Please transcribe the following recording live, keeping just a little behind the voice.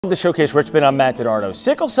To Showcase Richmond, I'm Matt DiNardo.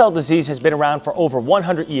 Sickle cell disease has been around for over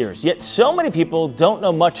 100 years, yet so many people don't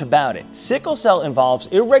know much about it. Sickle cell involves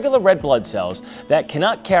irregular red blood cells that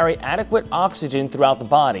cannot carry adequate oxygen throughout the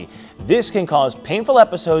body. This can cause painful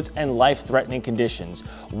episodes and life-threatening conditions.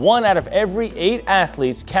 1 out of every 8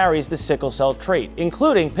 athletes carries the sickle cell trait,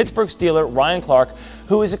 including Pittsburgh Steeler Ryan Clark,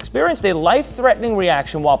 who has experienced a life-threatening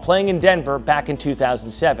reaction while playing in Denver back in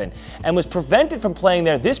 2007 and was prevented from playing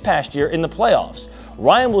there this past year in the playoffs.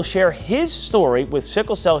 Ryan will share his story with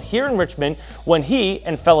sickle cell here in Richmond when he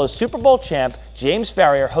and fellow Super Bowl champ James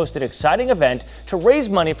Farrior hosted an exciting event to raise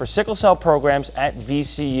money for sickle cell programs at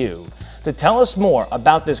VCU. To tell us more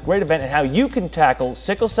about this great event and how you can tackle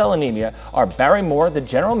sickle cell anemia are Barry Moore, the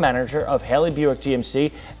general manager of Buick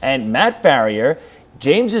GMC, and Matt Farrior,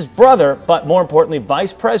 James's brother, but more importantly,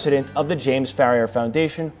 vice president of the James Farrior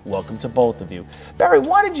Foundation. Welcome to both of you. Barry,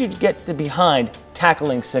 why did you get behind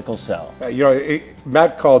tackling sickle cell?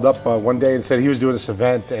 Matt called up one day and said he was doing this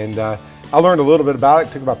event, and I learned a little bit about it.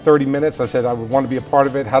 It took about 30 minutes. I said I would want to be a part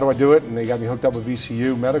of it. How do I do it? And they got me hooked up with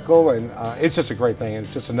VCU Medical, and it's just a great thing. And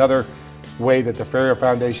it's just another way that the Farrior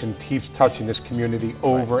Foundation keeps touching this community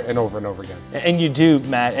over and over and over again. And you do,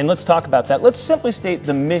 Matt, and let's talk about that. Let's simply state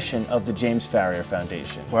the mission of the James Farrior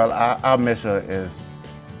Foundation. Well, our mission is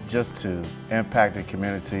just to impact the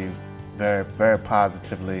community very, very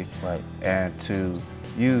positively, and to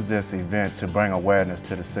use this event to bring awareness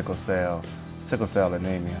to the sickle cell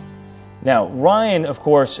anemia. Now, Ryan, of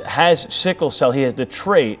course, has sickle cell. He has the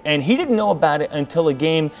trait, and he didn't know about it until a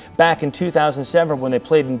game back in 2007 when they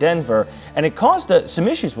played in Denver, and it caused some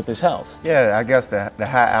issues with his health. Yeah, I guess the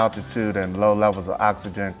high altitude and low levels of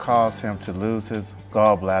oxygen caused him to lose his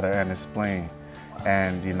gallbladder and his spleen,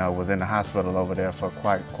 and was in the hospital over there for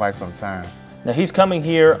quite some time. Now, he's coming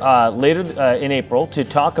here later in April to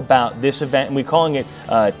talk about this event, and we're calling it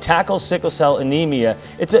Tackle Sickle Cell Anemia.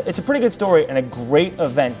 It's a pretty good story and a great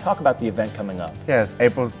event. Talk about the event coming up. Yes,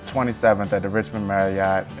 April 27th at the Richmond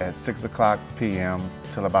Marriott at 6 o'clock p.m.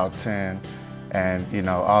 till about 10. And,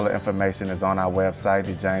 all the information is on our website,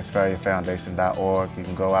 thejamesfarrierfoundation.org. You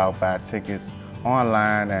can go out, buy tickets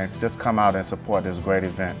online, and just come out and support this great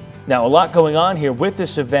event. Now, a lot going on here with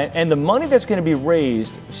this event, and the money that's going to be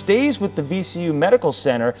raised stays with the VCU Medical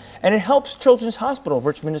Center, and it helps Children's Hospital of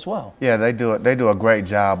Richmond as well. Yeah, they do a great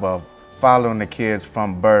job of following the kids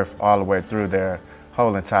from birth all the way through their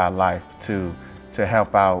whole entire life to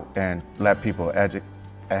help out and help people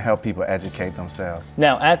educate themselves.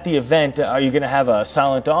 Now, at the event, are you going to have a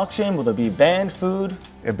silent auction? Will there be band, food?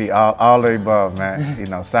 It'll be all of the above,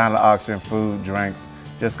 man. Silent auction, food, drinks.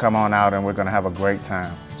 Just come on out and we're going to have a great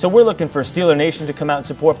time. So we're looking for Steeler Nation to come out and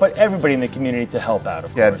support, but everybody in the community to help out,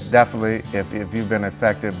 of course. Yeah, definitely. If you've been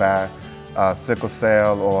affected by sickle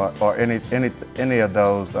cell or any of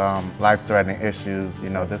those life-threatening issues,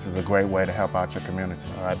 this is a great way to help out your community.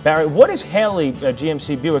 All right, Barry, what is Haley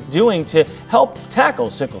GMC Buick doing to help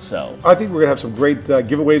tackle sickle cell? I think we're going to have some great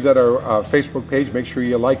giveaways at our Facebook page. Make sure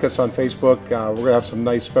you like us on Facebook. We're going to have some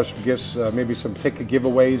nice special gifts, maybe some ticket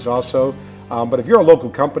giveaways also. But if you're a local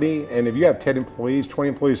company and if you have 10 employees, 20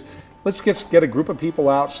 employees, let's get a group of people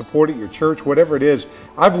out, support it, your church, whatever it is.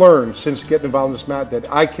 I've learned since getting involved in this, Matt,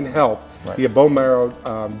 that I can help be a bone marrow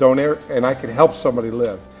donor, and I can help somebody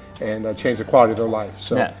live and change the quality of their life.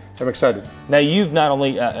 So I'm excited. Now, you've not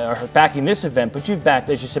only are backing this event, but you've backed,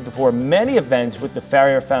 as you said before, many events with the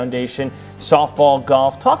Farrior Foundation, softball,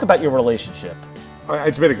 golf. Talk about your relationship.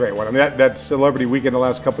 It's been a great one. I mean, that Celebrity Weekend the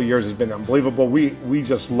last couple of years has been unbelievable. We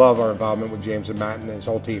just love our involvement with James and Matt and his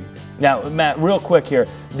whole team. Now, Matt, real quick here.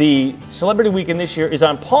 The Celebrity Weekend this year is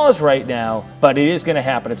on pause right now, but it is going to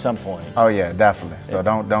happen at some point. Oh yeah, definitely. So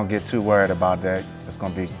don't get too worried about that. It's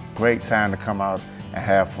going to be a great time to come out and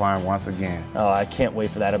have fun once again. Oh, I can't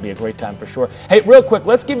wait for that. It'll be a great time for sure. Hey, real quick,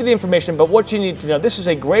 let's give you the information about what you need to know. This is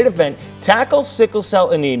a great event, Tackle Sickle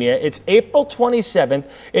Cell Anemia. It's April 27th.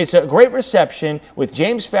 It's a great reception with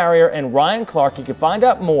James Farrior and Ryan Clark. You can find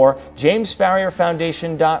out more,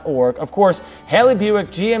 jamesfarrierfoundation.org. Of course, Buick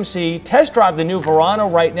GMC. Test drive the new Verano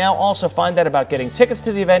right now. Also find out about getting tickets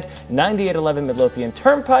to the event, 9811 Midlothian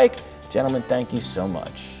Turnpike. Gentlemen, thank you so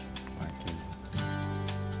much.